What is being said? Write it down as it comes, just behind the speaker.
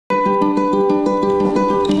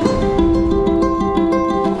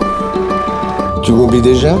Tu m'oublies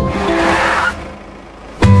déjà?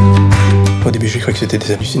 Au début, j'ai cru que c'était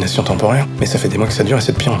des hallucinations temporaires, mais ça fait des mois que ça dure et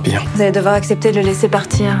c'est de pire en pire. Vous allez devoir accepter de le laisser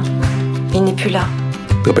partir. Il n'est plus là.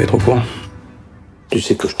 Tu dois pas être au courant. Tu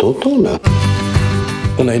sais que je t'entends, là.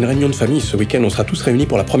 On a une réunion de famille ce week-end, on sera tous réunis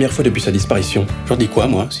pour la première fois depuis sa disparition. Je leur dis quoi,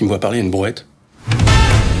 moi, s'ils me voient parler à une brouette?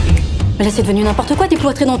 Mais là, c'est devenu n'importe quoi, t'es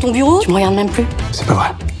cloîtré dans ton bureau, tu me regardes même plus. C'est pas vrai.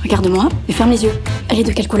 Regarde-moi et ferme les yeux. Elle est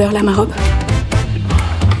de quelle couleur, là, ma robe?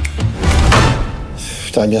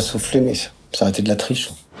 Je t'aurais bien soufflé, mais ça aurait été de la triche.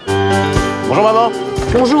 Bonjour maman.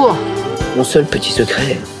 Bonjour. Mon seul petit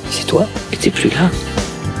secret, c'est toi et t'es plus là.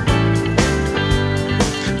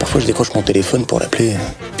 Parfois, je décroche mon téléphone pour l'appeler,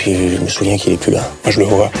 puis je me souviens qu'il est plus là. Moi, je le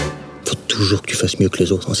vois. Faut toujours que tu fasses mieux que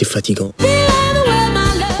les autres, c'est fatigant.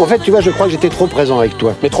 En fait, tu vois, je crois que j'étais trop présent avec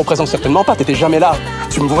toi. Mais trop présent certainement pas, t'étais jamais là.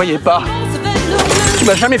 Tu me voyais pas. Tu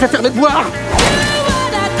m'as jamais fait faire mes devoirs.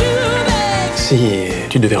 Si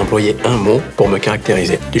tu devais employer un mot pour me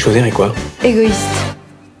caractériser, tu choisirais quoi? Égoïste.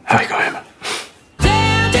 Ah oui, quand même.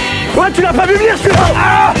 Ouais, tu l'as pas vu venir, celui-là!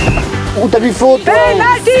 Ah! Où t'as vu faute?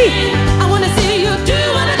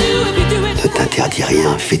 Ne t'interdis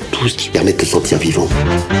rien, fais tout ce qui permet de te sentir vivant.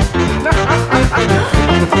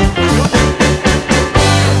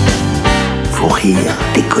 Faut rire,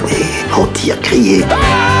 déconner, mentir, crier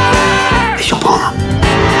et surprendre.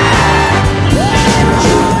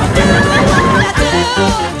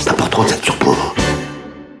 C'est important de te surprendre.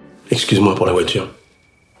 Excuse-moi pour la voiture.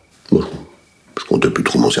 Bon, je compte plus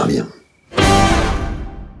trop m'en servir.